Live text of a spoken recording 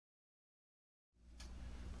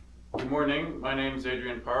Good morning. My name is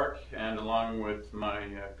Adrian Park, and along with my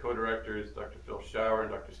co-directors, Dr. Phil Schauer and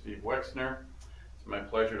Dr. Steve Wexner, it's my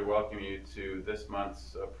pleasure to welcome you to this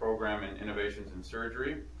month's program in Innovations in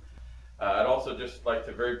Surgery. I'd also just like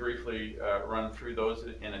to very briefly run through those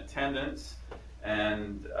in attendance,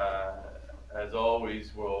 and as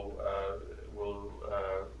always, we'll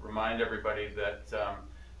remind everybody that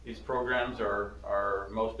these programs are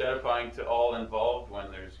most edifying to all involved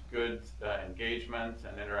when there's good engagement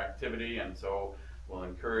and interactivity, and so we'll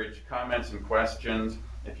encourage comments and questions.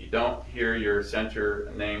 If you don't hear your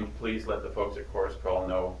center name, please let the folks at Chorus Call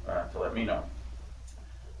know to let me know.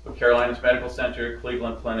 So Carolinas Medical Center,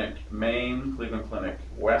 Cleveland Clinic, Maine, Cleveland Clinic,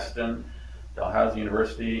 Weston, Dalhousie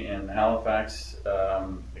University in Halifax,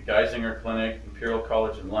 the Geisinger Clinic, Imperial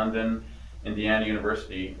College in London, Indiana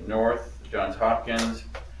University North, Johns Hopkins,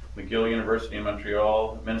 McGill University in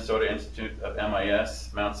Montreal, Minnesota Institute of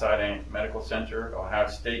MIS, Mount Sinai Medical Center, Ohio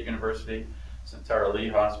State University, Centara Lee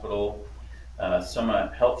Hospital,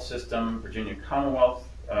 Summa Health System, Virginia Commonwealth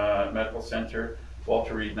Medical Center,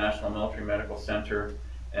 Walter Reed National Military Medical Center,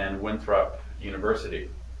 and Winthrop University.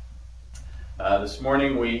 This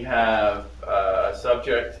morning we have a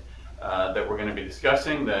subject that we're going to be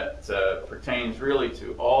discussing that pertains really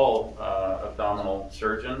to all abdominal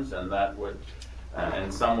surgeons, and that would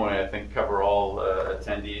in some way, I think, cover all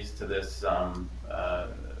attendees to this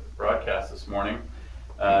broadcast this morning.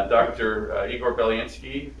 Dr. Igor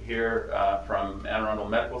Belyansky here from Anne Arundel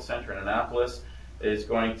Medical Center in Annapolis is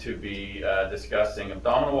going to be discussing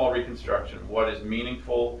abdominal wall reconstruction, what is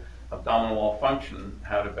meaningful abdominal wall function,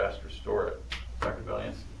 how to best restore it. Dr.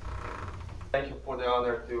 Belyansky. Thank you for the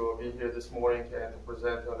honor to be here this morning and to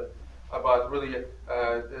present about really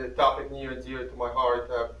a topic near and dear to my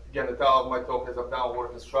heart. Again, the title of my talk is Abdominal Wall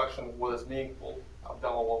Reconstruction, what is meaningful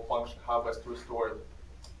abdominal wall function, how best to restore it.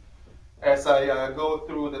 As I go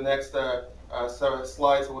through the next several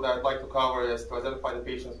slides, what I'd like to cover is to identify the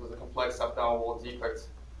patients with a complex abdominal wall defects,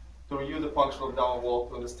 to review the function of abdominal wall,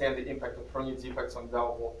 to understand the impact of hernia defects on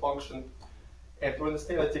abdominal wall function, and to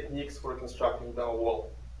understand the techniques for reconstructing the abdominal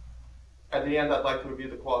wall. At the end, I'd like to review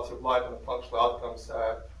the quality of life and the functional outcomes,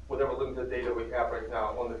 whatever limited data we have right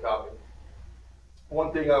now on the topic.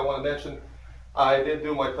 One thing I want to mention, I did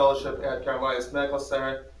do my fellowship at Carolinas Medical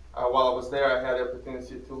Center. While I was there, I had the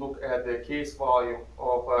opportunity to look at the case volume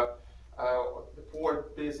of the 4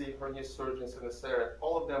 busy hernia surgeons in the center.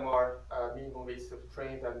 All of them are minimally invasive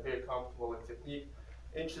trained and very comfortable in technique.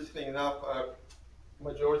 Interesting enough,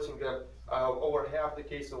 majority of them, over half the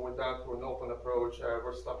cases were done through an open approach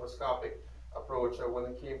versus laparoscopic approach when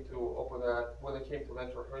it came to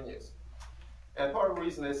ventral hernias. And part of the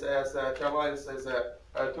reason is, as Carolinas is a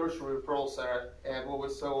tertiary referral center, and what we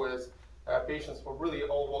saw is patients for really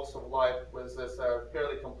all walks of life with this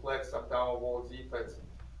fairly complex abdominal wall defects.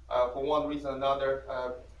 For one reason or another,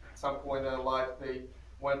 at some point in their life, they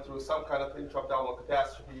went through some kind of intra-abdominal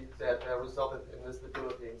catastrophe that resulted in this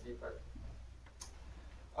debilitating defect.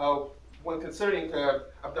 When considering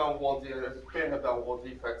abdominal wall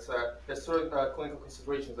defects, there's certain clinical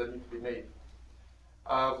considerations that need to be made.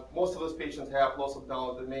 Most of those patients have loss of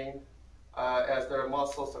abdominal domain. As their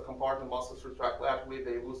muscles, the compartment muscles retract laterally,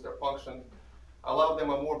 they lose their function. A lot of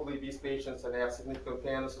them are morbidly obese patients and have significant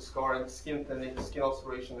paleness, scarring, skin thinning, skin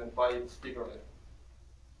ulceration, and body disfigurement.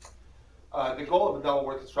 The goal of abdominal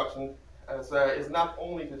wall reconstruction is not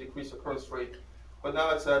only to decrease occurrence rate, but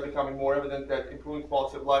now it's becoming more evident that improving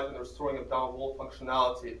quality of life and restoring abdominal wall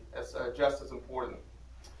functionality is just as important.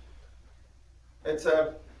 It's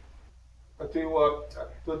to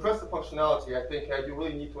address the functionality, I think you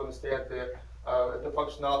really need to understand the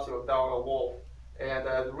functionality of abdominal wall and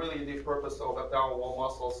really the purpose of abdominal wall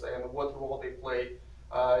muscles and what role they play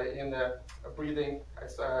in breathing,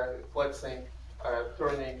 flexing,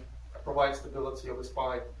 turning, providing stability of the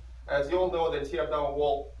spine. As you all know, the anterior abdominal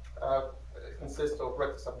wall consists of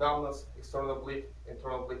rectus abdominis, external oblique,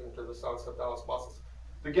 internal oblique, and transversalis abdominis muscles.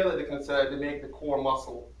 Together they make the core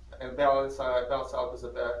muscle and balance out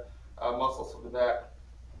the muscles of the back.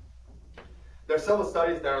 There are several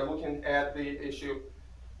studies that are looking at the issue.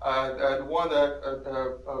 The one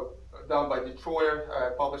done by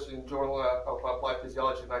Detroyer, published in Journal of Applied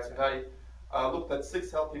Physiology in 1990, looked at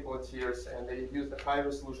 6 healthy volunteers, and they used a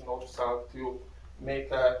high-resolution ultrasound to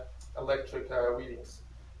make electric readings.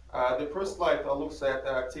 The first slide looks at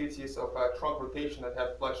activities of trunk rotation and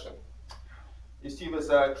head flexion. You see with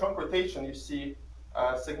trunk rotation, you see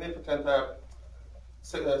significant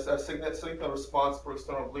response for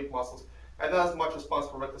external oblique muscles, and not as much response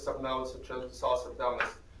for rectus abdominis and transversalis abdominis.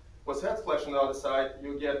 With head flexion on the other side,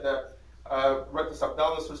 you get the rectus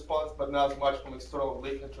abdominis response, but not as much from external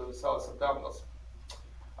oblique and transversalis abdominis.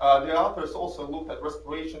 The authors also looked at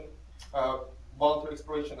respiration, voluntary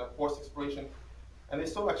expiration, and forced expiration, and they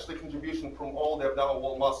saw actually contribution from all the abdominal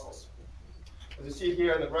wall muscles. As you see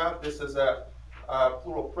here in the graph, this is a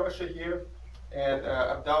pleural pressure here, and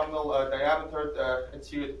abdominal diameter,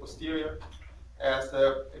 anterior to posterior. As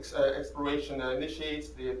the expiration initiates,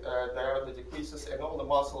 the diameter decreases, and all the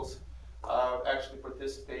muscles actually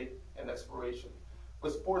participate in expiration.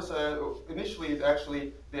 With sports, initially,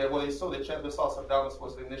 actually, what they saw, the transversalis abdominis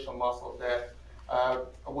was the initial muscle that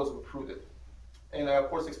was recruited. And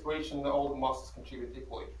forced expiration, all the muscles contribute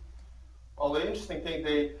equally. Well, the interesting thing,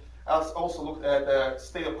 they also looked at the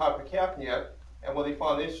state of hypercapnia, and what they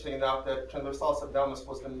found interesting enough that transversalis abdominis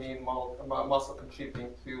was the main muscle contributing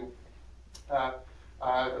to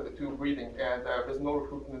breathing, and there's no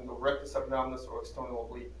recruitment of rectus abdominis or external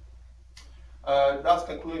oblique. Thus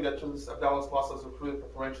concluding that transversalis abdominis muscle is recruited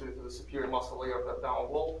preferentially to the superior muscle layer of the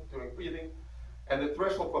abdominal wall during breathing, and the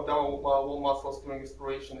threshold for abdominal wall muscles during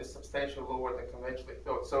expiration is substantially lower than conventionally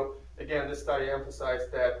thought. So again, this study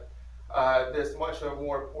emphasized that there's much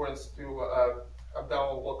more importance to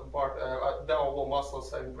abdominal wall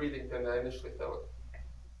muscles in breathing than initially thought.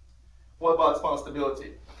 What about spinal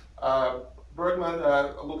stability? Bergman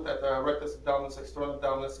looked at rectus abdominis, external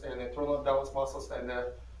abdominis, and internal abdominis muscles, and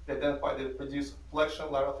they identified that they produce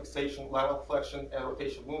flexion, lateral fixation, lateral flexion, and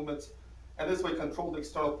rotation movements. And this way control the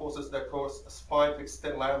external forces that cause the spine to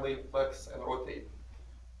extend laterally, flex, and rotate.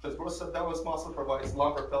 Transversus abdominis muscle provides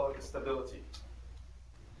lumbar pelvic stability.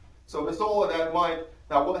 So with all of that in mind,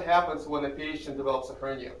 now what happens when a patient develops a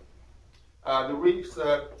hernia? The Reeves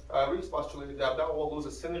postulated the abdominal wall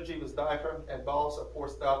loses synergy with diaphragm and bowels are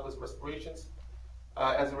forced out with respirations.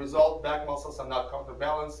 As a result, back muscles are not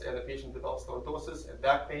counterbalanced and the patient develops lordosis and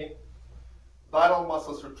back pain. Lateral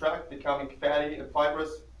muscles retract, becoming fatty and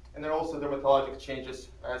fibrous, and there are also dermatologic changes,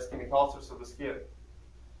 ischemic ulcers of the skin.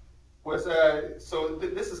 This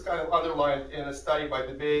is kind of underlined in a study by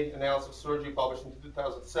DeBay, Analysis of Surgery, published in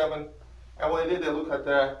 2007. And what they did, they looked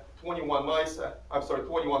at 21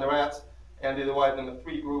 rats, and they divided them into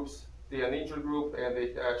 3 groups: the uninjured group and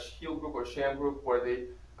the healed group or sham group, where they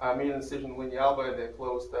made an incision in linea alba and they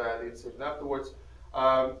closed the incision afterwards,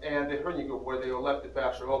 and the hernia group, where they left the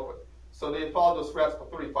fascia open. So they followed those rats for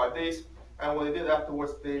 35 days, and what they did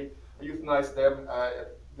afterwards, they euthanized them.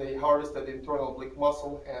 They harvested the internal oblique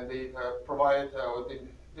muscle, and they performed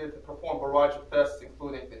a variety of tests,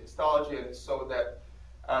 including the histology, and so that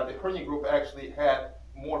the hernia group actually had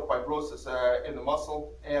more fibrosis in the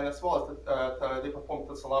muscle, and as well as they performed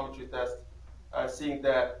the salimometry test, seeing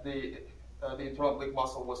that the internal oblique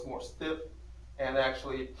muscle was more stiff and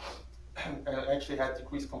actually had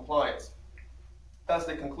decreased compliance. Thus,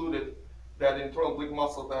 they concluded that the internal oblique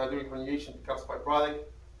muscle during herniation becomes fibrotic,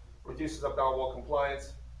 reduces abdominal wall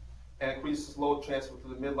compliance, and increases load transfer to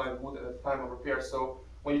the midline wound at the time of repair. So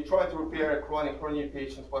when you try to repair a chronic hernia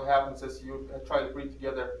patient, what happens is you try to bring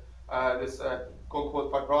together this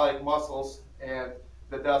quote-unquote fibrotic muscles, and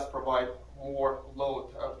that does provide more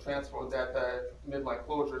load transfer on that midline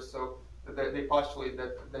closure. So they postulate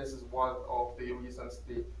that this is one of the reasons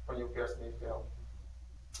the hernia repairs may fail.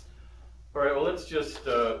 All right, well, let's just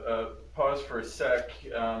pause for a sec,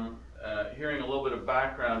 hearing a little bit of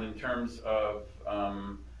background in terms of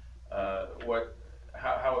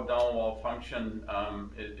how abdominal wall function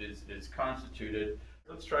is constituted.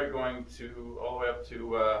 Let's try going all the way up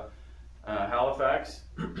to Halifax,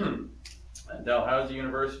 Dalhousie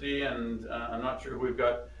University, and I'm not sure who we've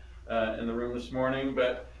got in the room this morning,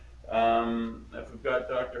 but if we've got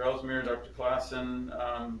Dr. Ellesmere, Dr. Klassen,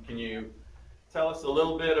 can you tell us a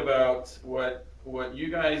little bit about what you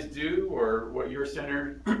guys do, or what your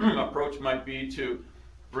center approach might be to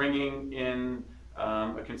bringing in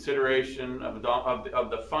a consideration of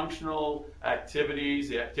the functional activities,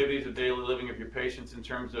 the activities of daily living of your patients in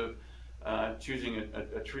terms of choosing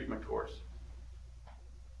a treatment course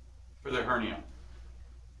for the hernia?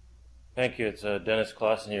 Thank you. It's Dennis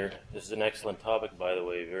Klassen here. This is an excellent topic, by the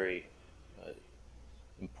way, very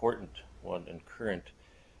important one and current.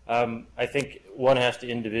 I think one has to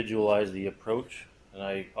individualize the approach, and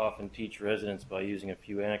I often teach residents by using a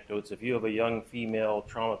few anecdotes. If you have a young female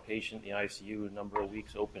trauma patient in the ICU, a number of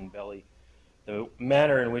weeks, open belly, the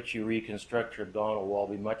manner in which you reconstruct your abdominal wall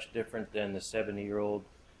will be much different than the 70-year-old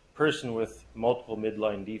person with multiple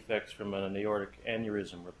midline defects from an aortic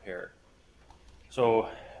aneurysm repair. So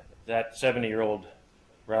that 70-year-old,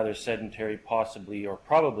 rather sedentary, possibly or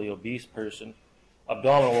probably obese person,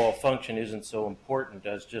 abdominal wall function isn't so important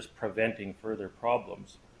as just preventing further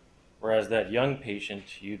problems. Whereas that young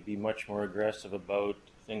patient, you'd be much more aggressive about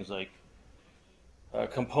things like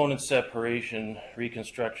component separation,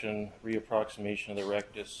 reconstruction, reapproximation of the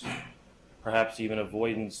rectus, perhaps even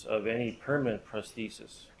avoidance of any permanent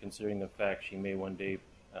prosthesis, considering the fact she may one day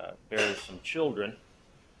bear some children.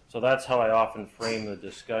 So that's how I often frame the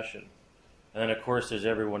discussion. And then, of course, there's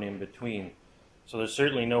everyone in between. So there's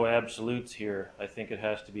certainly no absolutes here. I think it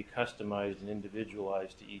has to be customized and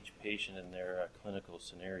individualized to each patient in their clinical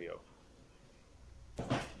scenario.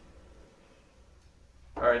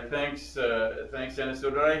 All right, thanks, Dennis. So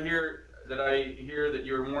did I hear that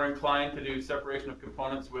you were more inclined to do separation of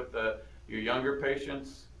components with your younger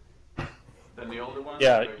patients than the older ones?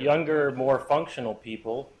 Yeah, younger, more functional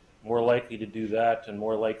people, more likely to do that and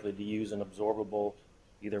more likely to use an absorbable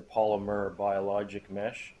either polymer or biologic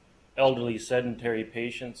mesh. Elderly sedentary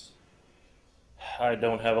patients, I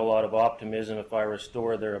don't have a lot of optimism if I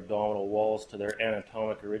restore their abdominal walls to their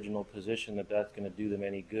anatomic original position that's going to do them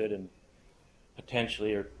any good, and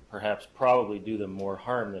potentially or perhaps probably do them more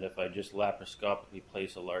harm than if I just laparoscopically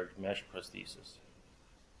place a large mesh prosthesis.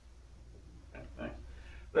 Okay, thanks.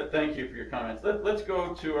 Thank you for your comments. Let's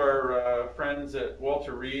go to our friends at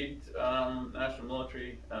Walter Reed National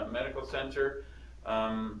Military Medical Center.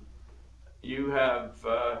 You have,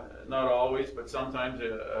 not always, but sometimes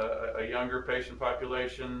a younger patient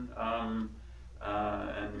population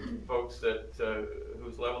and folks that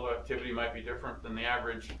whose level of activity might be different than the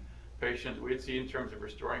average patient we'd see in terms of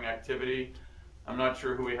restoring activity. I'm not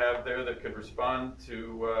sure who we have there that could respond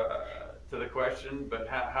to the question, but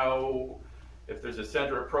how if there's a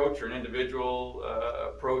center approach or an individual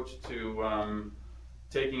approach to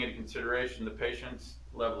taking into consideration the patient's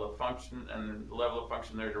level of function and the level of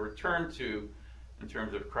function they're to return to in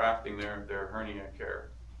terms of crafting their hernia care.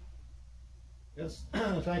 Yes,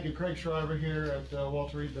 thank you. Craig Schreiber here at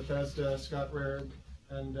Walter Reed Bethesda, Scott Rare,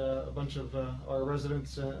 and a bunch of our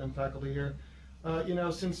residents and faculty here. You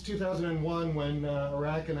know, since 2001, when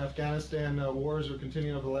Iraq and Afghanistan wars are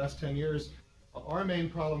continuing over the last 10 years, our main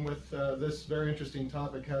problem with this very interesting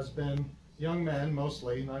topic has been young men,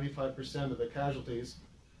 mostly, 95% of the casualties,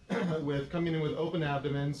 coming in with open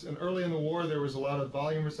abdomens. And early in the war, there was a lot of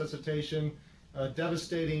volume resuscitation,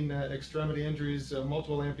 devastating extremity injuries,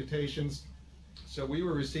 multiple amputations. So we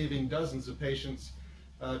were receiving dozens of patients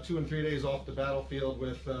 2 and 3 days off the battlefield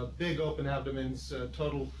with big open abdomens,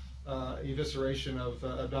 total evisceration of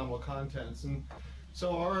abdominal contents. And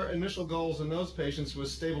so our initial goals in those patients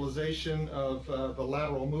was stabilization of the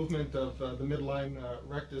lateral movement of the midline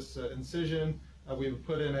rectus incision. We would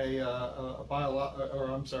put in a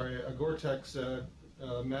Gore-Tex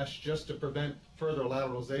mesh just to prevent further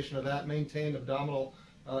lateralization of that, maintain abdominal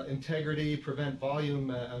integrity, prevent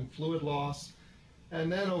volume and fluid loss. And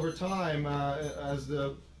then over time, as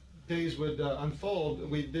the days would unfold,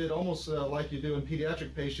 we did almost like you do in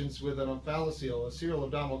pediatric patients with an omphalocele, a serial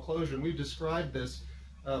abdominal closure. And we've described this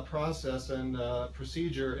process and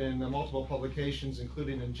procedure in multiple publications,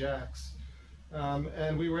 including in JACS.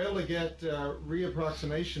 And we were able to get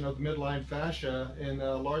reapproximation of the midline fascia in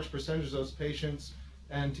a large percentage of those patients,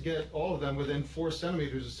 and to get all of them within 4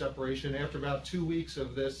 centimeters of separation after about 2 weeks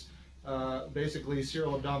of this basically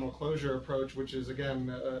serial abdominal closure approach, which is again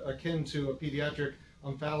akin to a pediatric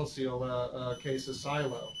omphalocele case of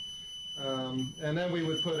silo. And then we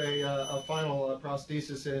would put a final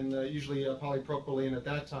prosthesis in, usually polypropylene at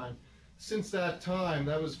that time. Since that time,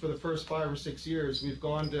 that was for the first 5 or 6 years, we've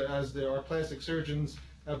gone to, our plastic surgeons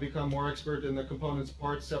have become more expert in the components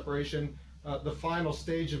parts separation. The final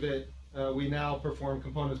stage of it, we now perform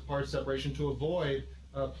components parts separation to avoid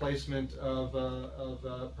placement of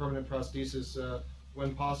permanent prosthesis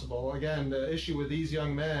when possible. Again, the issue with these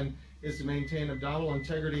young men is to maintain abdominal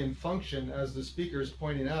integrity and function, as the speaker is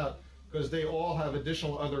pointing out, because they all have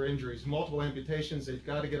additional other injuries, multiple amputations. They've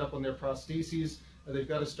got to get up on their prostheses. They've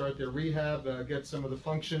got to start their rehab, get some of the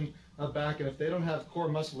function back, and if they don't have core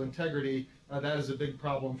muscle integrity, that is a big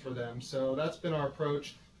problem for them. So that's been our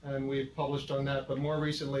approach, and we've published on that, but more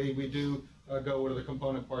recently we do go with the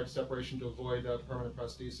component part separation to avoid permanent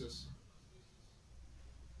prosthesis.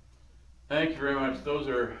 Thank you very much. Those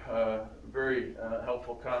are very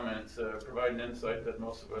helpful comments, providing insight that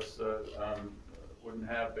most of us wouldn't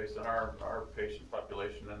have based on our patient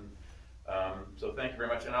population. And so thank you very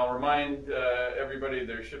much. And I'll remind everybody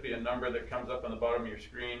there should be a number that comes up on the bottom of your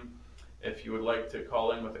screen if you would like to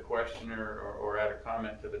call in with a question or add a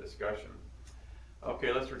comment to the discussion.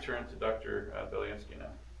 Okay, let's return to Dr. Belyansky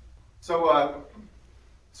now. So,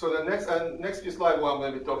 the next few slides, what I'm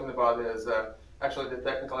going to be talking about is actually the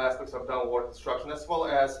technical aspects of abdominal wall reconstruction, as well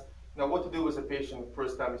as what to do with a patient the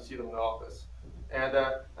first time you see them in the office. And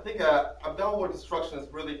I think abdominal wall reconstruction is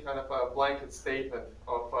really kind of a blanket statement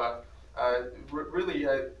of really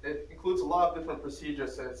it includes a lot of different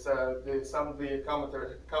procedures. It's, some of the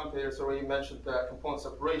commentators already mentioned component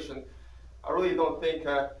separation. I really don't think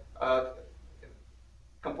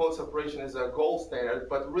component separation is a gold standard,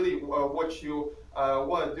 but really what you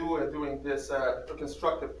want to do during this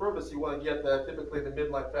reconstructive purpose, you want to get typically the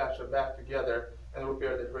midline fascia back together and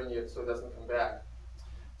repair the hernia so it doesn't come back.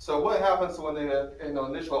 So what happens when in the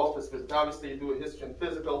initial office visit? Obviously, you do a history and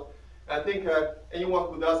physical. I think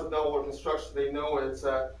anyone who does abdominal reconstruction, they know it's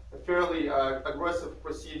a fairly aggressive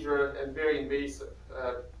procedure and very invasive.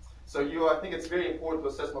 I think it's very important to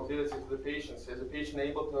assess mobility of the patients. Is the patient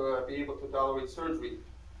able to be able to tolerate surgery?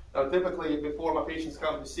 Now, typically, before my patients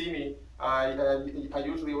come to see me, I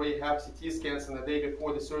usually already have CT scans, and the day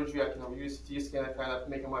before the surgery, I can review CT scan and kind of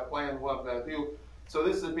make my plan what I'm going to do. So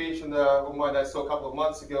this is a patient whom I saw a couple of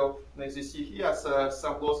months ago, and as you see, he has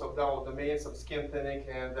some loss of abdominal domain, some skin thinning,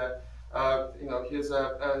 and his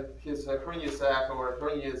hernia sac or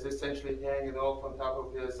hernia is essentially hanging off on top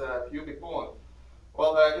of his pubic bone.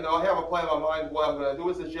 Well, I have a plan in my mind what I'm going to do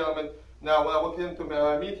with this gentleman. Now, when I walk in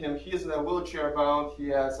to meet him, he's in a wheelchair bound. He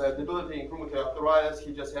has debilitating rheumatoid arthritis.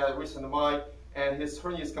 He just had a recent MI, and his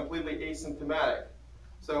hernia is completely asymptomatic.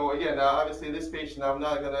 So again, obviously, this patient, I'm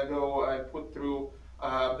not going to go and put through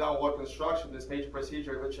abdominal reconstruction, this major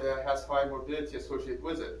procedure, which has high morbidity associated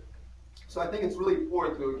with it. So I think it's really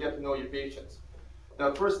important to get to know your patients.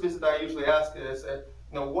 Now, the first visit I usually ask is,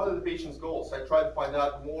 what are the patient's goals? I try to find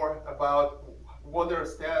out more about what their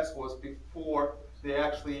status was before they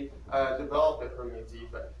actually developed a hernia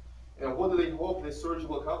defect. What do they hope the surgeon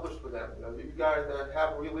will accomplish for them? You guys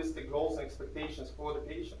have realistic goals and expectations for the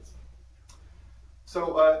patients.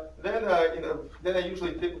 So then I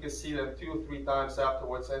usually typically see them 2 or 3 times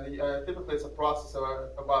afterwards, and typically it's a process of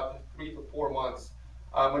about 3 to 4 months.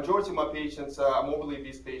 Majority of my patients are morbidly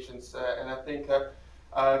obese patients, and I think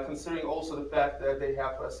considering also the fact that they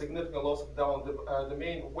have a significant loss of abdominal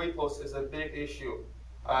domain, weight loss is a big issue.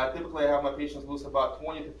 Typically, I have my patients lose about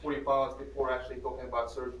 20 to 40 pounds before actually talking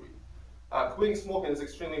about surgery. Quitting smoking is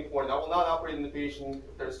extremely important. I will not operate in the patient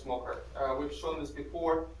if they're a smoker. We've shown this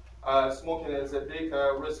before. Smoking is a big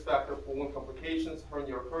risk factor for wound complications,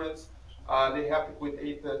 hernia recurrence. They have to quit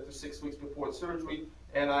 8 to 6 weeks before the surgery,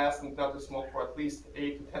 and I ask them not to smoke for at least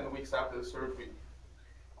 8 to 10 weeks after the surgery.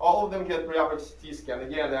 All of them get preoperative CT scan.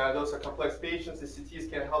 Again, those are complex patients. The CT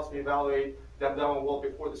scan helps me evaluate the abdominal wall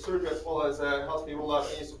before the surgery, as well as helps me rule out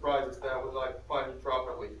any surprises that I would like to find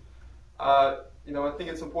intraoperatively. I think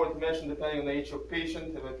it's important to mention, depending on the age of the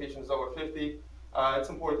patient, if the patient is over 50, it's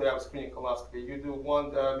important to have a screening colonoscopy. You do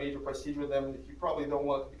one major procedure, then you probably don't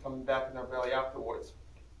want to be coming back in their belly afterwards.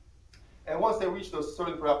 And once they reach those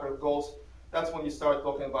certain preoperative goals, that's when you start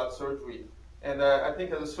talking about surgery. And I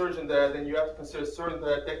think as a surgeon, then you have to consider certain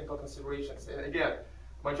technical considerations. And again,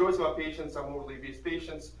 majority of our patients are morbidly obese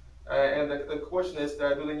patients, and the question is,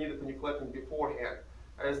 do they need a penile beforehand?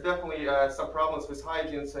 There's definitely some problems with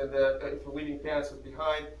hygiene, and if you're leaving penises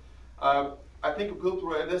behind. I think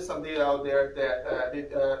there's some data out there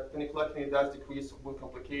that penile does decrease wound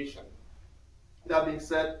complication. That being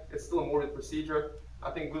said, it's still a morbid procedure.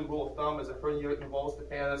 I think a good rule of thumb is a hernia involves the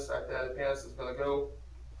penis, the penis is going to go.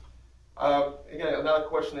 Again, another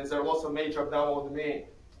question is, there also major abdominal domain.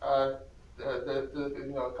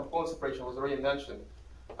 The component separation was already mentioned.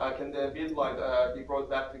 Can the midline be brought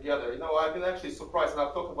back together? I've been actually surprised, and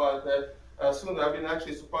I'll talk about it soon. I've been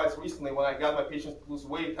actually surprised recently when I got my patients to lose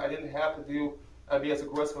weight. I didn't have to be as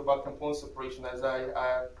aggressive about component separation as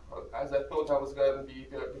I thought I was going to be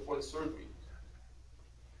before the surgery.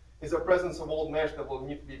 Is there presence of old mesh that will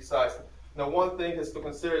need to be excised? Now, one thing is to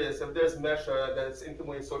consider is if there's mesh that's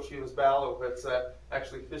intimately associated with bowel, or if it's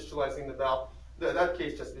actually fistulizing the bowel, that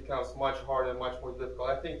case just becomes much harder and much more difficult.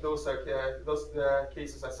 I think those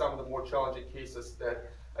cases are some of the more challenging cases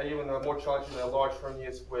that are even more challenging than large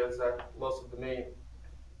hernias with loss of domain.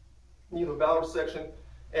 Need a bowel resection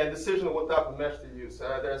and decision of what type of mesh to use.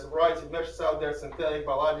 There's a variety of meshes out there: synthetic,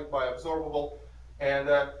 biologic, bioabsorbable, and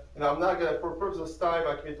I'm not going to, for purposes of time,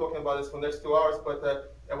 I can be talking about this for the next 2 hours, but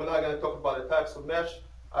and we're not going to talk about the types of mesh.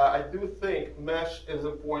 I do think mesh is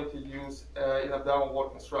important to use in abdominal wall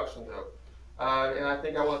construction, though. And I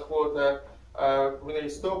think I want to quote Renee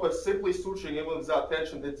Stopa: simply suturing even without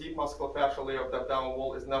tension the deep musculofascial layer of the abdominal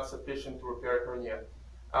wall is not sufficient to repair hernia.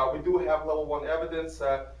 We do have level 1 evidence.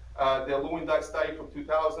 The Lewandowski study from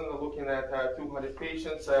 2000, looking at 200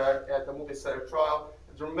 patients at the multi-center trial,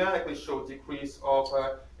 dramatically showed decrease of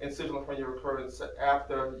incisional hernia recurrence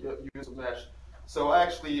after use of mesh. So I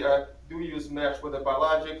actually do use mesh, whether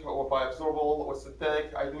biologic or bioabsorbable or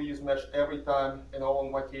synthetic. I do use mesh every time in all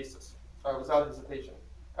of my cases, without hesitation,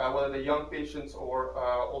 whether they're young patients or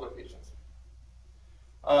older patients.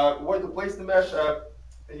 Where to place the mesh?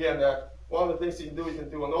 Again, one of the things you can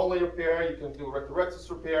do an all-layer repair, you can do rectus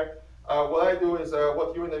repair. What I do is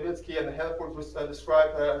what Igor Belyansky and Hanford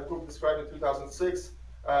group described in 2006.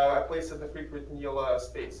 I place it in the preperitoneal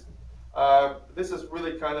space. This is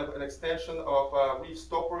really kind of an extension of reef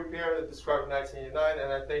stopper repair described in 1989,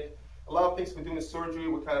 and I think a lot of things we do in surgery,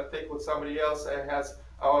 we kind of take what somebody else has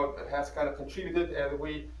kind of contributed, and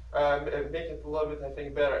we make it a little bit, I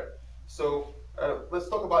think, better. So let's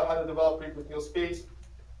talk about how to develop preperitoneal space.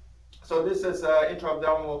 So this is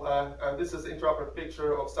intra-abdominal. This is intraoperative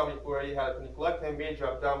picture of somebody who already had a paniculectomy, major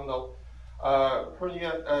abdominal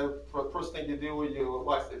hernia. First thing you do, you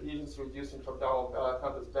lyse the adhesions to reduce intra-abdominal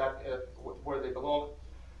contents back where they belong.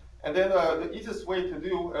 And then the easiest way to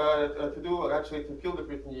do actually to peel the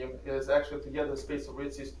peritoneum is actually to get the space of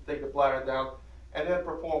Ritzi's, to take the bladder down, and then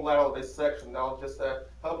perform lateral dissection. Now just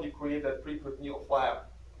help you create that preperitoneal flap.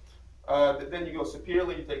 Then you go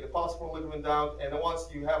superiorly, you take the possible ligament down, and then once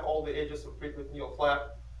you have all the edges of preperitoneal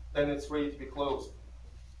flap, then it's ready to be closed.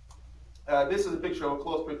 This is a picture of a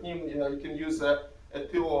closed peritoneum. You can use a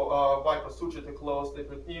tool micro suture to close the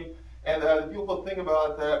peritoneum. And the beautiful thing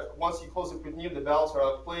about once you close the peritoneum, the valves are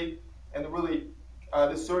out of play, and really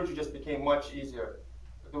the surgery just became much easier.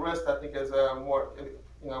 The rest, I think, is more,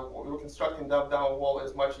 reconstructing the abdominal wall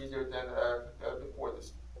is much easier than before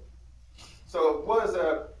this. So what is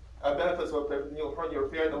the benefits of peritoneal hernia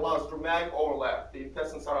repair? It allows dramatic overlap. The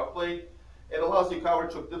intestines are out of play. It allows you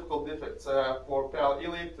coverage of difficult defects for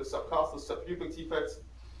parailiac to subcostal, subpubic defects.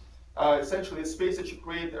 Essentially, the space that you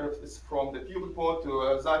create is from the pubic bone to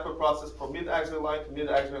xiphoid process, from mid-axillary line to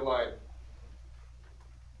mid-axillary line.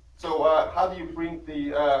 So how do you bring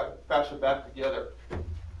the fascia back together?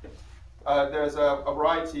 There's a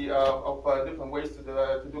variety of different ways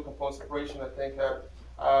to do component separation. I think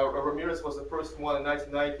Ramirez was the first one in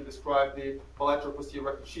 1990 to describe the bilateral posterior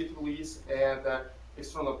rectus sheath release and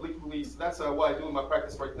external oblique release. That's what I do in my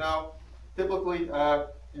practice right now. Typically,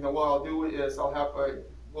 what I'll do is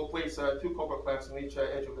we'll place 2 copper clamps on each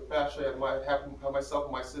edge of the fascia, and have myself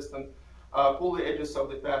and my assistant pull the edges of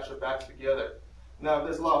the fascia back together. Now, if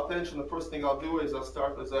there's a lot of tension, the first thing I'll do is I'll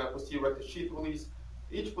start with a posterior rectus sheath release.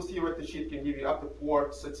 Each posterior rectus sheath can give you up to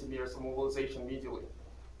 4 centimeters of mobilization immediately.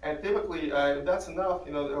 And typically, if that's enough,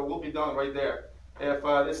 we'll be done right there. If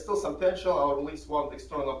there's still some tension, I'll release one of the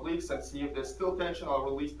external obliques, and see if there's still tension, I'll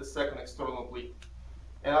release the second external oblique.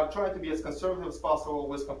 And I'm trying to be as conservative as possible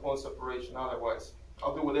with component separation otherwise.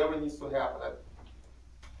 I'll do whatever needs to happen.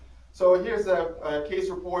 So here's a case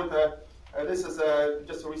report. This is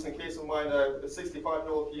just a recent case of mine. A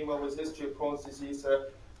 65-year-old female with history of Crohn's disease.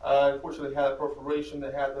 Unfortunately had a perforation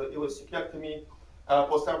that had the ileosuchectomy.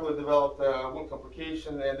 Postoperatively developed wound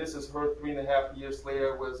complication, and this is her 3.5 years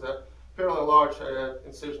later with a fairly large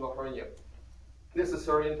incisional hernia. This is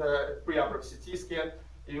her preoperative CT scan.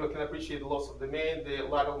 You can appreciate the loss of domain, the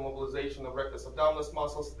lateral mobilization of rectus abdominis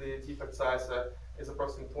muscles. The defect size is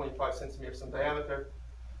approximately 25 centimeters in diameter.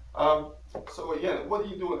 So again, what do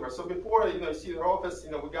you do with her? So before you see her office,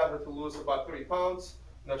 we got her to lose about 30 pounds.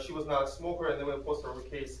 She was not a smoker, and then we posted her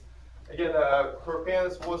case. Again, her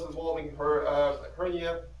parents was involving her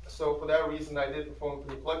hernia, so for that reason I did perform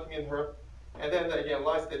paniculectomy in her. And then again,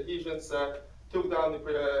 lysed adhesions, took down the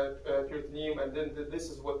peritoneum, and then this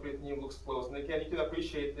is what peritoneum looks closed. And again, you can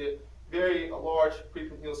appreciate the very large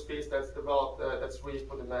preperitoneal space that's developed, that's ready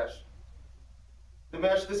for the mesh. The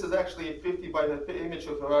mesh, this is actually 50 by the image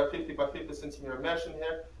of 50 by 50 centimeter mesh in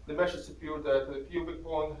here. The mesh is secured to the pubic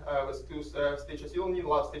bone with 2 stitches. You don't need a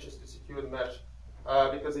lot of stitches to secure the mesh.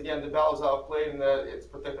 Because again, the valve is out of play and it's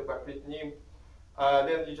protected by peritoneum.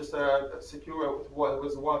 Then you just secure with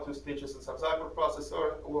 1 or 2 stitches in subxiphoid process,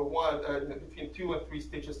 or between 2 and 3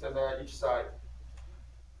 stitches on each side.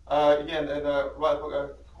 Again, in the right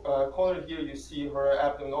corner here, you see her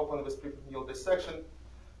abdomen open with preperitoneal dissection,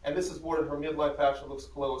 and this is where her midline fascia looks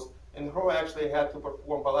closed. And her actually had to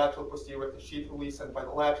perform bilateral posterior rectus sheath release and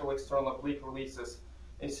bilateral external oblique releases.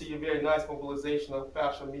 And you see a very nice mobilization of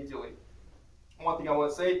fascia medially. One thing I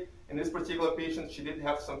want to say, in this particular patient, she did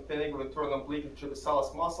have some thinning of internal oblique and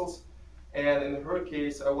trapezius muscles. And in her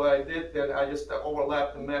case, what I did then, I just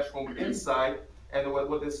overlapped the mesh from inside, and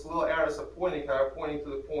with this little arrows are pointing to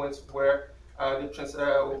the points where the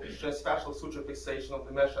transfascial suture fixation of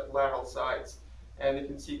the mesh at lateral sides. And you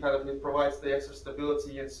can see kind of it provides the extra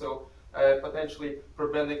stability, and so potentially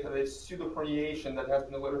preventing the pseudo herniation that has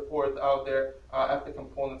been reported out there after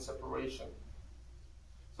component separation.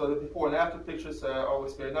 So the before and after pictures are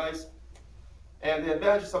always very nice. And the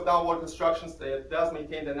advantages of downward constructions, it does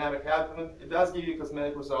maintain dynamic abdomen. It does give you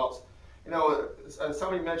cosmetic results.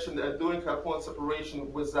 Somebody mentioned doing component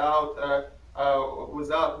separation without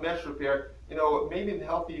without mesh repair. Maybe in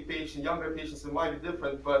healthy patients, younger patients, it might be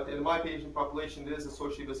different, but in my patient population, it is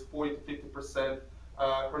associated with 40 to 50%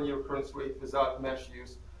 hernia recurrence rate without mesh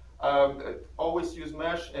use. Always use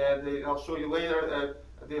mesh, and I'll show you later,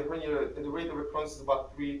 the rate of recurrence is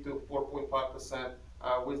about 3 to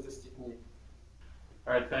 4.5% with this technique.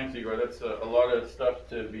 All right, thanks, Igor. That's a lot of stuff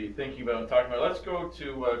to be thinking about and talking about. Let's go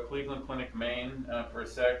to Cleveland Clinic, Maine for a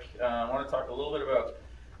sec. I want to talk a little bit about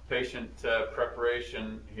patient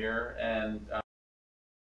preparation here, and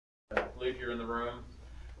I believe you're in the room.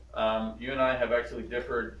 You and I have actually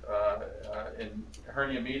differed in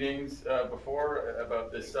hernia meetings before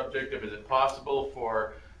about this subject. If is it possible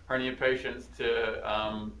for hernia patients to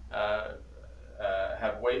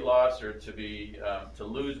have weight loss or to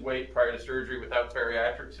lose weight prior to surgery without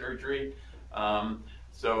bariatric surgery?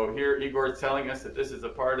 So here Igor is telling us that this is a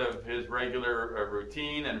part of his regular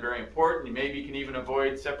routine and very important. Maybe you can even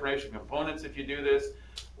avoid separation components if you do this.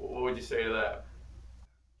 What would you say to that?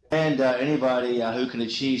 And anybody who can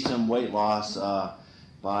achieve some weight loss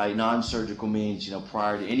by non-surgical means,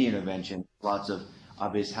 prior to any intervention, lots of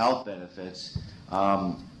obvious health benefits.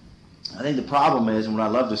 I think the problem is, and what I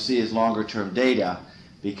love to see is longer-term data,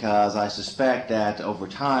 because I suspect that over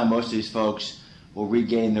time most of these folks will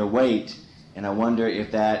regain their weight, and I wonder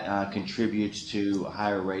if that contributes to a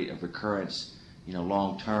higher rate of recurrence,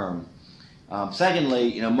 long-term.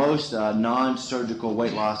 Secondly, most non-surgical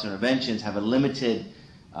weight loss interventions have a limited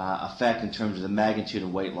effect in terms of the magnitude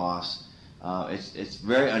of weight loss. It's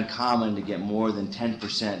very uncommon to get more than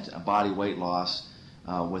 10% body weight loss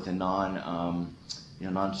with a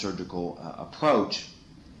non-surgical approach.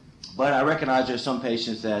 But I recognize there's some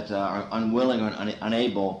patients that are unwilling or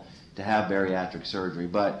unable to have bariatric surgery.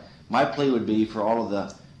 But my plea would be for all of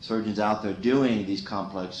the surgeons out there doing these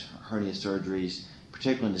complex hernia surgeries,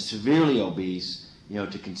 particularly in the severely obese,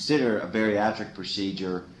 to consider a bariatric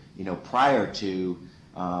procedure, prior to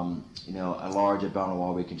a large abdominal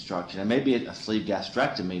wall reconstruction, and maybe a sleeve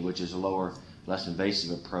gastrectomy, which is a lower, less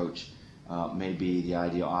invasive approach, may be the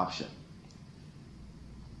ideal option.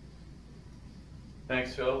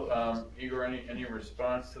 Thanks, Phil. Igor, any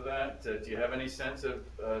response to that? Do you have any sense of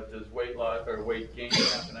does weight loss or weight gain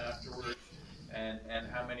happen afterwards, and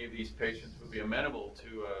how many of these patients would be amenable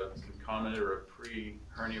to a concomitant or a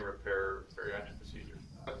pre-hernia repair bariatric procedure?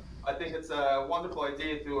 I think it's a wonderful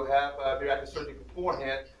idea to have bariatric surgery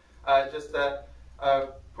beforehand. First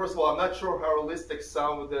of all, I'm not sure how realistic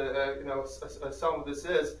some of this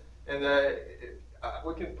is, and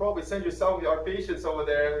we can probably send you some of our patients over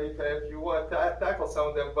there if you want to tackle some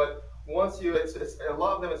of them. But once a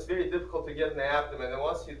lot of them, it's very difficult to get in the abdomen, and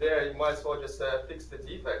once you're there, you might as well just fix the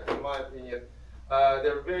defect, in my opinion.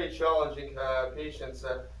 They're very challenging patients,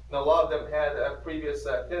 and a lot of them had previous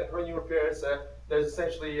hernia repairs. There's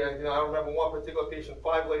essentially, I remember one particular patient,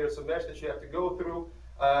 5 layers of mesh that you have to go through,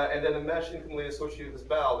 and then a mesh intimately associated with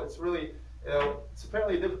bowel. It's really, it's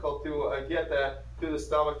apparently difficult to get through the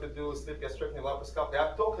stomach to do sleeve gastrectomy laparoscopy.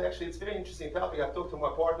 Actually, it's a very interesting topic. I've talked to my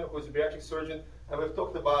partner, who's a bariatric surgeon, and we've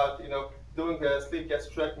talked about, doing sleeve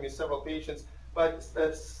gastrectomy in several patients. But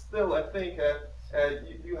still, I think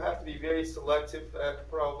you have to be very selective,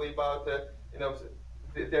 probably about,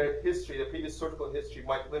 their history, the previous surgical history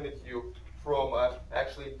might limit you from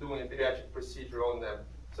actually doing a bariatric procedure on them.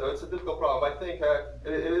 So it's a difficult problem. I think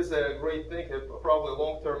it is a great thing, probably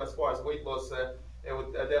long-term as far as weight loss, it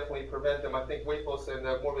would definitely prevent them. I think weight loss and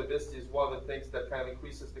morbid obesity is one of the things that kind of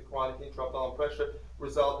increases the chronic intra-abdominal pressure,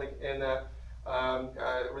 resulting in the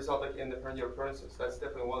hernia recurrences. That's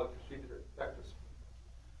definitely one of the contributor factors.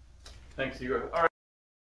 Thanks, Igor. All right.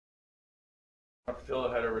 Phil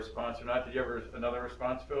had a response or not? Did you have another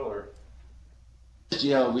response, Phil? Or?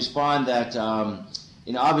 Respond that,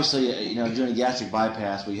 obviously, doing a gastric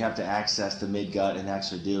bypass, we have to access the midgut and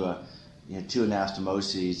actually do 2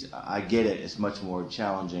 anastomoses. I get it, it's much more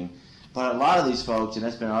challenging. But a lot of these folks, and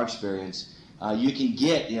that's been our experience, you can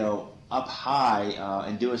get, up high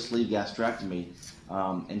and do a sleeve gastrectomy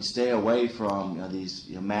and stay away from these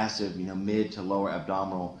massive, mid to lower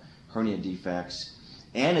abdominal hernia defects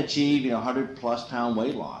and achieve, 100+ pound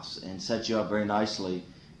weight loss and set you up very nicely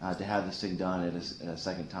to have this thing done at a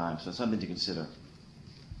second time. So something to consider.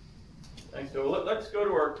 Thanks, Joe. Let's go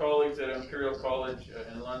to our colleagues at Imperial College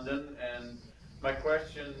in London. And my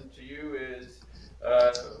question to you is,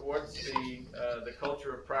 what's the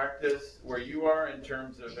culture of practice where you are in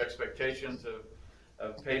terms of expectations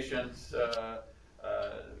of patients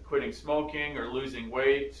quitting smoking or losing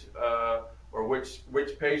weight, or which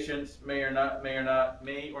patients may or may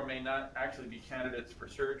not actually be candidates for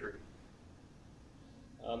surgery?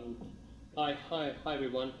 Hi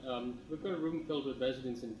everyone. We've got a room filled with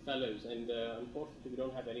residents and fellows, and unfortunately we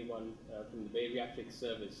don't have anyone from the bariatric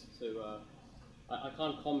service, so I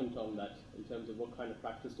can't comment on that in terms of what kind of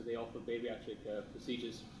practice do they offer bariatric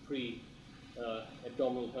procedures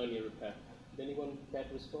pre-abdominal hernia repair. Did anyone care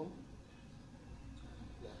to respond?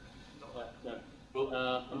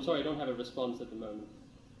 No. I'm sorry, I don't have a response at the moment.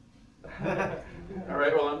 All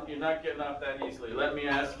right, well, you're not getting off that easily. Let me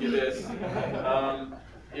ask you this.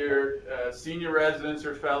 Your senior residents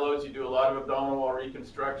or fellows, you do a lot of abdominal wall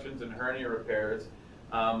reconstructions and hernia repairs.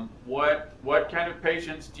 What kind of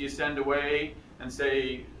patients do you send away and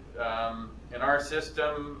say, in our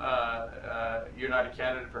system, you're not a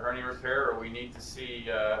candidate for hernia repair, or we need to see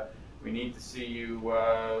you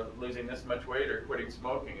losing this much weight or quitting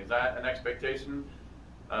smoking? Is that an expectation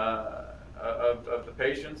of the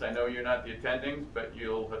patients? I know you're not the attendings, but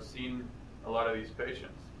you'll have seen a lot of these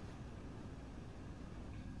patients.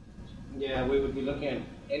 Yeah, we would be looking at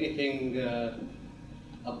anything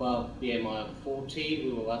above BMI of 40.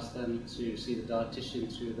 We will ask them to see the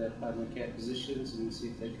dietitian through their primary care physicians and see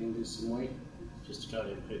if they can lose some weight, just to try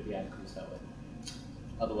to improve the outcomes that way.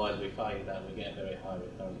 Otherwise, we find that we get a very high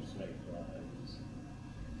recurrence rate for our hernias.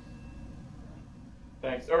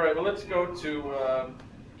 Thanks. All right, well, let's go to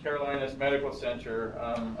Carolinas Medical Center.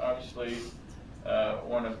 Obviously,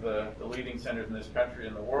 one of the leading centers in this country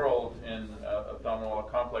and the world in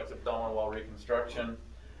complex abdominal wall reconstruction.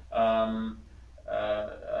 Todd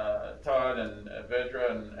and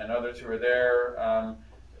Vedra and others who are there.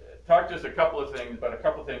 Talk to us about a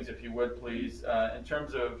couple of things, if you would, please, in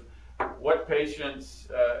terms of what patients,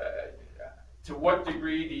 to what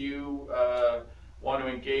degree do you want to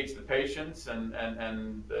engage the patients and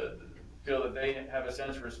feel that they have a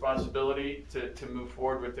sense of responsibility to move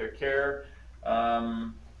forward with their care?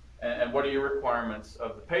 And what are your requirements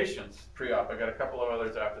of the patients pre-op? I got a couple of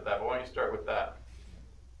others after that, but why don't you start with that?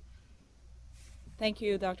 Thank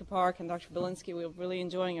you, Dr. Park and Dr. Belyansky. We're really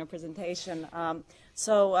enjoying your presentation.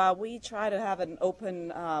 So we try to have an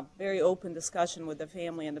open, very open discussion with the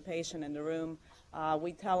family and the patient in the room.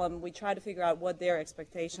 We tell them, we try to figure out what their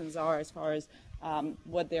expectations are as far as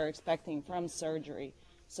what they're expecting from surgery.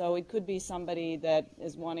 So it could be somebody that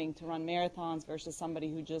is wanting to run marathons versus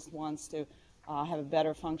somebody who just wants to have a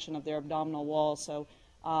better function of their abdominal wall. So,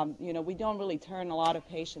 we don't really turn a lot of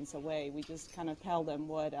patients away. We just kind of tell them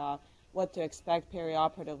what to expect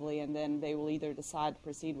perioperatively, and then they will either decide to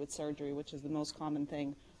proceed with surgery, which is the most common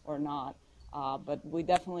thing, or not. But we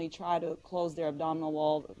definitely try to close their abdominal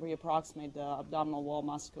wall, reapproximate the abdominal wall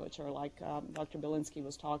musculature like Dr. Belyansky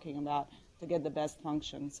was talking about, to get the best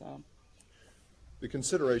function. So, the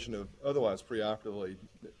consideration of otherwise preoperatively,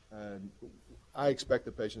 I expect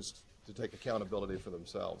the patients to take accountability for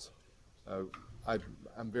themselves.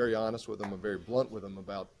 I'm very honest with them. I'm very blunt with them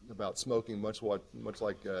about smoking, much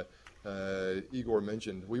like Igor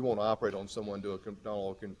mentioned. We won't operate on someone to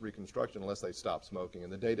abdominal reconstruction unless they stop smoking,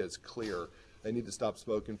 and the data is clear. They need to stop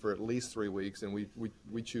smoking for at least 3 weeks, and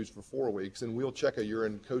we choose for 4 weeks, and we'll check a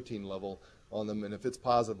urine coatine level on them, and if it's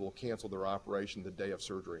positive, we'll cancel their operation the day of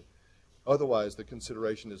surgery. Otherwise, the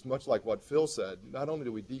consideration is much like what Phil said. Not only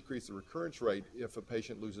do we decrease the recurrence rate if a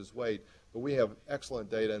patient loses weight, but we have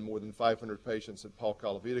excellent data in more than 500 patients that Paul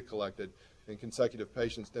Calavita collected in consecutive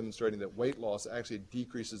patients demonstrating that weight loss actually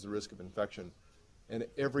decreases the risk of infection. And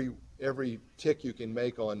every tick you can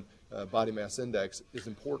make on body mass index is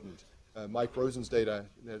important. Mike Rosen's data,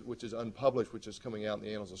 which is unpublished, which is coming out in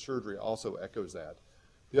the Annals of Surgery, also echoes that.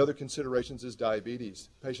 The other considerations is diabetes.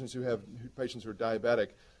 Patients who are diabetic,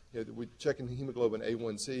 we checking hemoglobin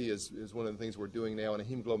A1C is one of the things we're doing now, and a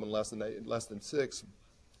hemoglobin less than 6,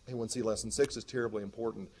 A1C less than 6 is terribly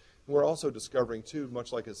important. And we're also discovering too,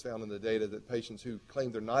 much like is found in the data, that patients who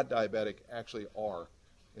claim they're not diabetic actually are.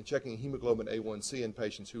 And checking hemoglobin A1C in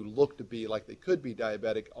patients who look to be like they could be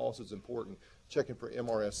diabetic also is important. Checking for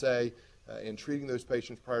MRSA and treating those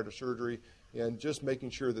patients prior to surgery, and just making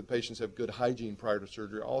sure that patients have good hygiene prior to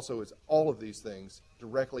surgery also is all of these things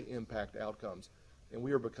directly impact outcomes. And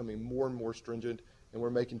we are becoming more and more stringent, and we're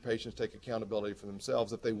making patients take accountability for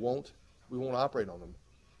themselves. If they won't, we won't operate on them.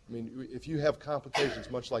 I mean, if you have complications,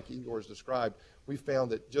 much like Igor has described, we found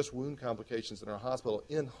that just wound complications in our hospital,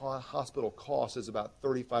 in-hospital cost is about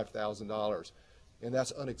 $35,000. And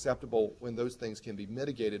that's unacceptable when those things can be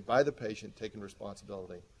mitigated by the patient taking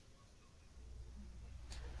responsibility.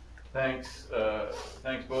 Thanks.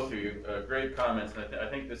 Thanks, both of you. Great comments. And I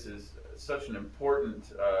think this is such an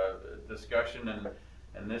important discussion,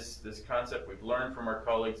 and this concept we've learned from our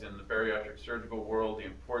colleagues in the bariatric surgical world, the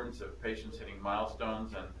importance of patients hitting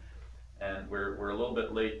milestones, and we're a little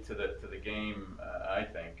bit late to the game, I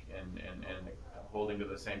think, in holding to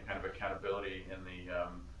the same kind of accountability in the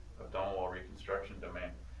abdominal wall reconstruction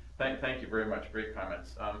domain. Thank you very much. Great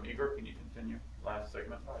comments. Igor, can you continue? Last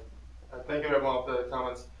segment. Thank you everyone for the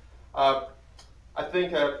comments. I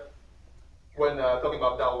think when talking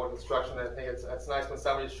about abdominal reconstruction, I think it's nice when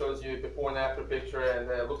somebody shows you before and after picture and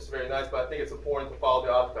it looks very nice, but I think it's important to follow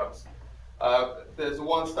the outcomes. There's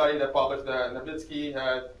one study that published Nowitzki in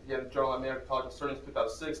the Journal of American College of Surgeons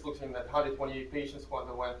 2006, looking at 128 patients who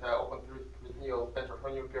underwent open peritoneal ventral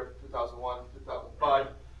hernia repair from 2001 to 2005.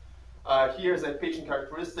 Here's a patient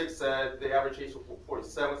characteristics. The average age was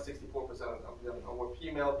 47, 64% of them were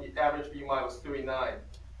female. The average BMI was 39.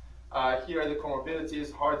 Here are the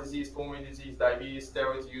comorbidities: heart disease, pulmonary disease, diabetes,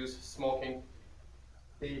 steroid use, smoking.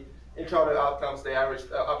 The intraoperative outcomes, the average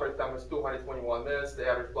operative time was 221 minutes. The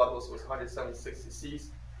average blood loss was 176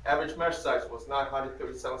 cc's. Average mesh size was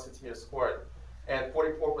 937 centimeters squared. And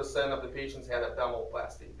 44% of the patients had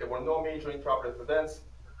abdominoplasty. There were no major intraoperative events.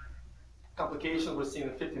 Complications were seen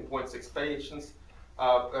in 15.6 patients,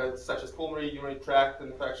 such as pulmonary, urinary tract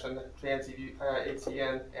infection,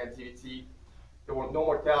 trans-ACN, and DVT. There were no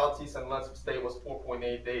mortalities, and length of stay was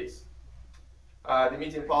 4.8 days. The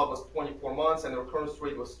median follow-up was 24 months, and the recurrence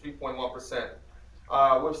rate was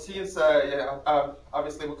 3.1%. We've seen,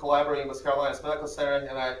 obviously, we're collaborating with Carolina's Medical Center,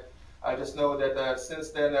 and I just know that since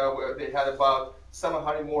then they had about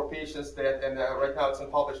 700 more patients that, and right now it's in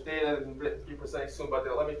published data and will be presenting soon, but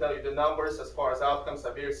let me tell you, the numbers as far as outcomes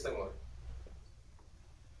are very similar.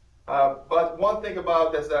 But one thing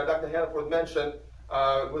about, as Dr. Hannaford mentioned,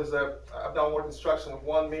 with abdominal reconstruction,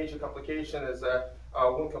 one major complication is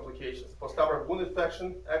wound complications. Postoperative wound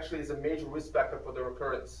infection actually is a major risk factor for the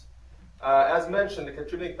recurrence. As mentioned, the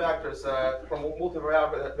contributing factors from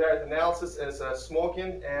multivariate analysis is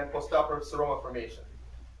smoking and postoperative seroma formation.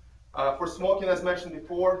 For smoking, as mentioned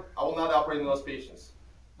before, I will not operate on those patients.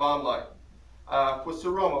 Bottom line. For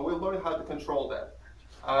seroma, we learned how to control that.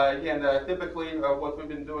 Again, typically what we've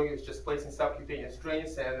been doing is just placing subcutaneous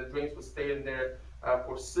drains, and the drains will stay in there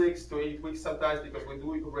for 6 to 8 weeks sometimes, because we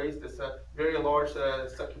do raise this very large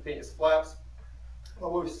subcutaneous flaps.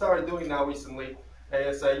 What we've started doing now recently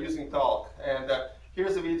is using talc. And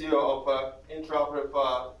here's a video of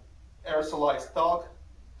intraoperative aerosolized talc.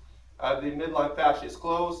 The midline fascia is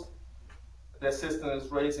closed. The assistant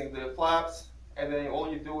is raising the flaps. And then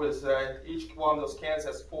all you do is each one of those cans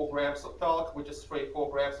has 4 grams of talc. We just spray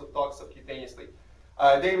 4 grams of talc subcutaneously.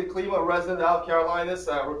 David Klima, a resident out of Carolinas,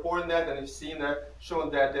 reported that, and you've seen showing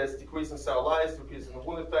that there's decrease in cellulitis, decrease in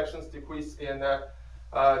wound infections, decrease in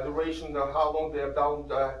duration of how long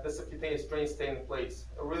the subcutaneous drains stay in place.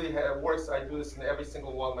 It really works. I do this in every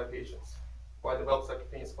single one of my patients who I develop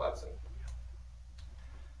subcutaneous flaps in.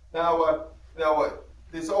 Now,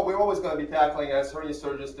 we're always going to be tackling, as hernia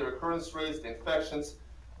surgeons, the recurrence rates, the infections,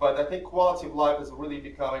 but I think quality of life is really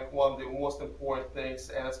becoming one of the most important things,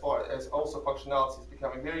 and as far as also functionality is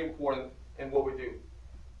becoming very important in what we do.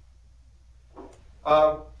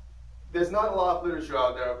 There's not a lot of literature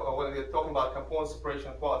out there when we're talking about component separation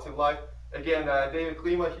and quality of life. Again, David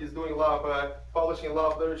Klima, he's doing a lot of publishing a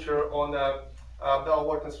lot of literature on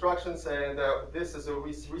abdominal reconstructions, and this is a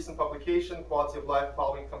recent publication, Quality of Life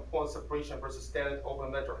Following Component Separation versus Standard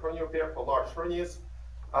Open Ventral Hernia Repair for Large Hernias.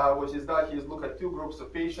 Which is done here is look at 2 groups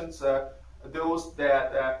of patients, those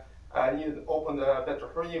that needed open ventral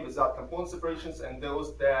hernia without component separations, and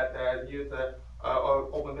those that needed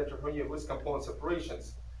open ventral hernia with component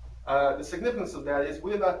separations. The significance of that is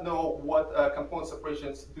we do not know what component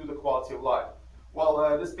separations do to quality of life.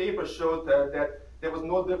 Well, this paper showed that there was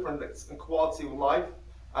no difference in quality of life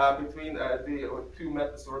between the 2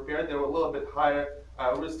 methods of repair. There were a little bit higher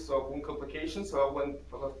risks of wound complications when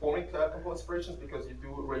performing component separations, because you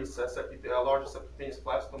do raise larger subcutaneous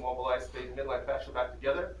flaps to mobilize the midline fascia back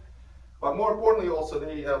together. But more importantly, also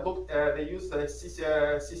they used the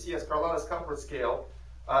CCS Carolina's Comfort Scale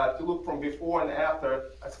to look from before and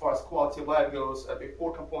after, as far as quality of life goes,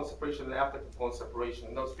 before component separation and after component separation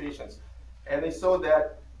in those patients. And they saw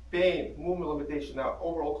that pain, movement limitation,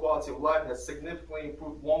 overall quality of life has significantly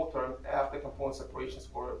improved long-term after component separations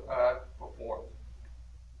were performed.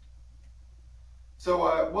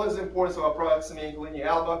 So what is the importance of approximating linea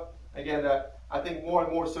alba? Again, I think more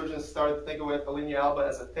and more surgeons started to think of it, the linea alba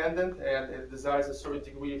as a tendon, and it desires a certain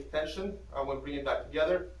degree of tension when bringing it back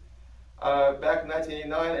together. Back in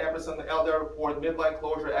 1989, Emerson and Elder reported midline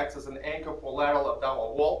closure acts as an anchor for lateral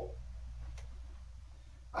abdominal wall.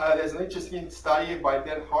 There's an interesting study by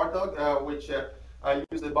Dan Hartog, which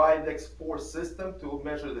used the Bioindex 4 system to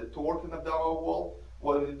measure the torque in the abdominal wall.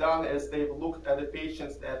 What they've done is they've looked at the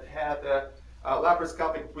patients that had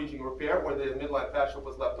laparoscopic bridging repair, where the midline fascia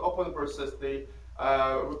was left open, versus the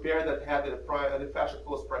repair that had the fascia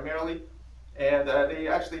closed primarily. And they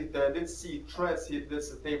actually did see trends, this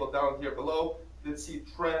is the table down here below, did see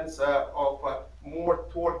trends of more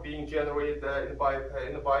torque being generated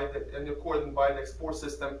in accordance by the export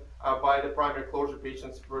system by the primary closure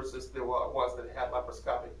patients versus the ones that had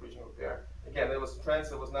laparoscopic regional repair. Again, there was trends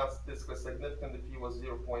that was not statistically significant. The P was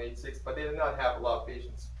 0.86, but they did not have a lot of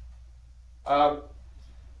patients.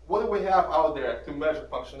 What do we have out there to measure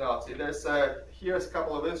functionality? There's here's a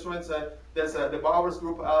couple of instruments. There's the Bowers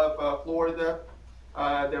group out of Florida.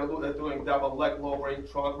 They're doing double leg lowering,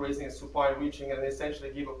 trunk raising, and supine reaching, and they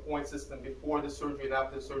essentially give a point system before the surgery and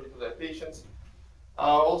after the surgery to their patients.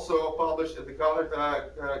 Also published, the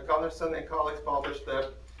Gunnarsson and colleagues published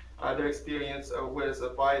their experience with a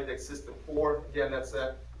Biodex System 4. Again, that's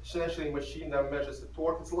essentially a machine that measures the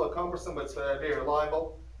torque. It's a little cumbersome, but it's very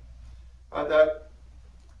reliable.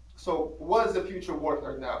 So what is the future work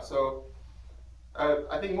right now? So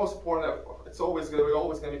I think most important, we're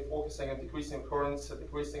always going to be focusing on decreasing occurrence,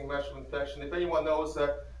 decreasing mesh of infection. If anyone knows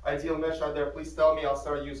ideal mesh out there, please tell me, I'll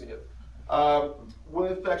start using it.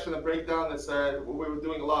 Wound infection and breakdown, we're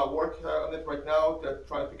doing a lot of work on it right now,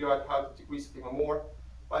 trying to figure out how to decrease it even more.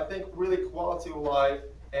 But I think really quality of life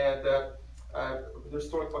and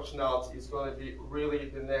restoring functionality is going to be really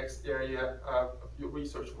the next area of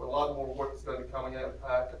research where a lot more work is going to be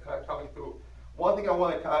coming through. One thing I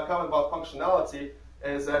want to comment about functionality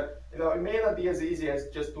is that it may not be as easy as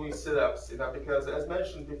just doing sit-ups, because as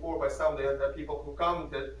mentioned before by some of the people who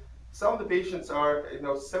commented, some of the patients are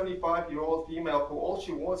 75-year-old female who all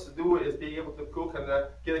she wants to do is be able to cook and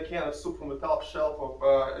get a can of soup from the top shelf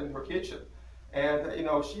in her kitchen, and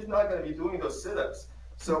she's not going to be doing those sit-ups.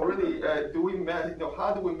 So really, how do we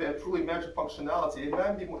truly measure functionality? It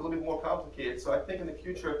might be a little bit more complicated. So I think in the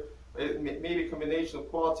future, maybe a combination of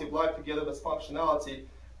quality of life together with functionality.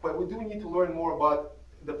 But we do need to learn more about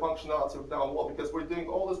the functionality of down wall, because we're doing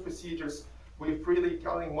all those procedures. We're freely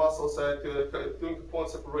counting muscles, doing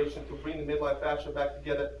component separation to bring the midline fascia back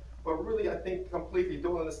together. But really, I think completely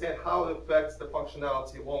don't understand how it affects the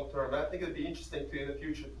functionality long term. And I think it'd be interesting in the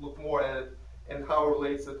future to look more at it and how it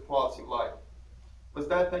relates to the quality of life. With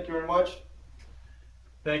that, thank you very much.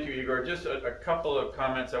 Thank you, Igor. Just a couple of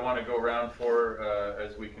comments I want to go around for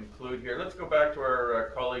as we conclude here. Let's go back to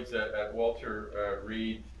our colleagues at Walter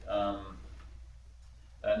Reed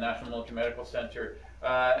National Military Medical Center.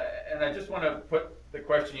 And I just want to put the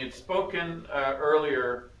question, you'd spoken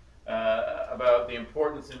earlier about the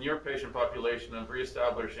importance in your patient population of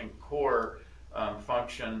reestablishing core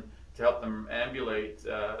function to help them ambulate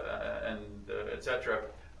and et cetera.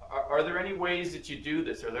 Are there any ways that you do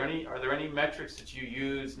this? Are there any metrics that you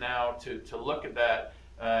use now to look at that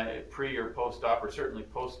pre or post-op, or certainly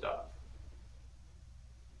post-op?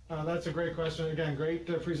 That's a great question. Again, great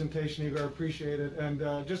presentation, Igor. Appreciate it.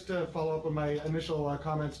 And just to follow up on my initial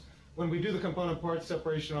comments, when we do the component part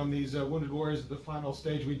separation on these wounded warriors at the final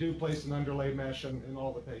stage, we do place an underlay mesh in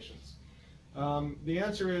all the patients. The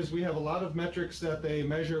answer is we have a lot of metrics that they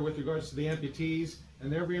measure with regards to the amputees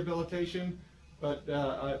and their rehabilitation. But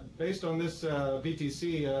based on this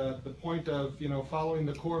VTC, the point of following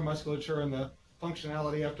the core musculature and the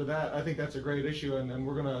functionality after that, I think that's a great issue, and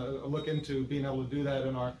we're going to look into being able to do that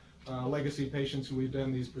in our legacy patients who we've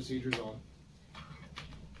done these procedures on.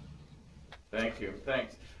 Thank you.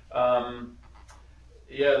 Thanks.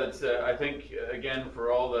 Yeah, that's. I think again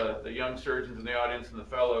for all the young surgeons in the audience and the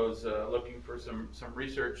fellows looking for some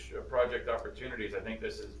research project opportunities, I think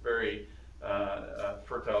this is very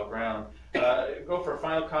fertile ground. Go for a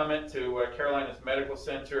final comment to Carolinas Medical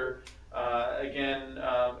Center. Again,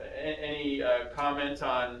 any comment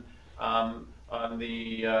on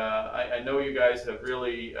the? I know you guys have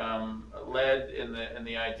really led in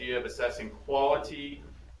the idea of assessing quality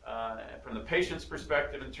from the patient's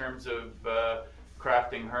perspective in terms of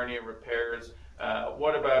crafting hernia repairs.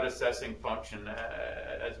 What about assessing function?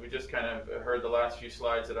 As we just kind of heard the last few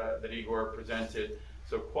slides that Igor presented.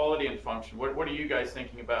 So quality and function, what are you guys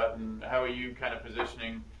thinking about, and how are you kind of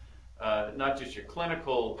positioning not just your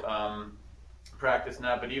clinical practice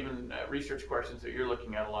now, but even research questions that you're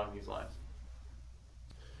looking at along these lines?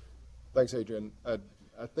 Thanks, Adrian. I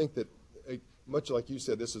think that, much like you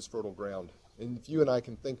said, this is fertile ground. And if you and I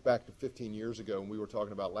can think back to 15 years ago when we were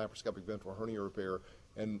talking about laparoscopic ventral hernia repair,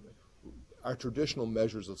 and our traditional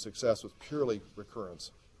measures of success was purely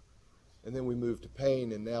recurrence. And then we moved to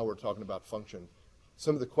pain, and now we're talking about function.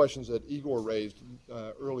 Some of the questions that Igor raised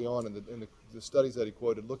early on in the studies that he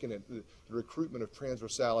quoted, looking at the recruitment of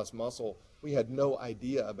transversalis muscle, we had no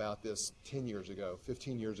idea about this 10 years ago,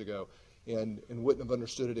 15 years ago, and wouldn't have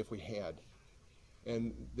understood it if we had.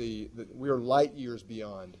 And we are light years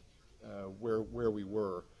beyond where we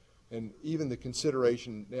were. And even the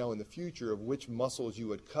consideration now in the future of which muscles you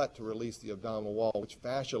would cut to release the abdominal wall, which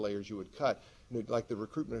fascia layers you would cut, like the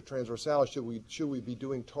recruitment of transversalis, should we be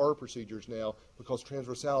doing TAR procedures now, because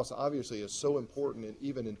transversalis obviously is so important,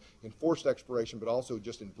 even in forced expiration, but also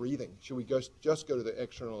just in breathing. Should we just go to the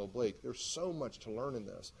external oblique? There's so much to learn in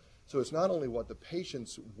this. So it's not only what the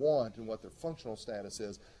patients want and what their functional status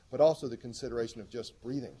is, but also the consideration of just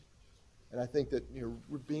breathing. And I think that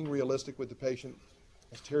being realistic with the patient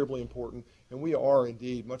is terribly important. And we are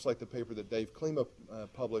indeed, much like the paper that Dave Klima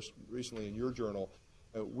published recently in your journal,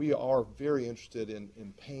 we are very interested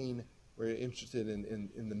in pain. We're interested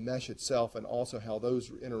in the mesh itself, and also how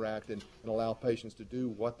those interact and allow patients to do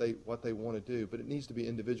what they want to do. But it needs to be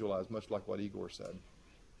individualized, much like what Igor said.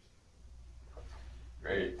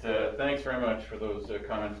 Great. Thanks very much for those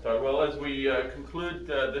comments, Todd. Well, as we conclude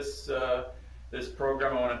this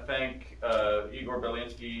program, I want to thank Igor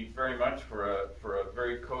Belyansky very much for a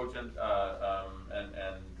very cogent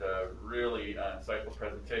and really insightful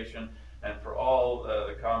presentation, and for all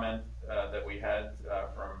the comments that we had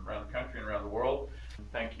from around the country and around the world.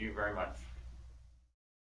 Thank you very much.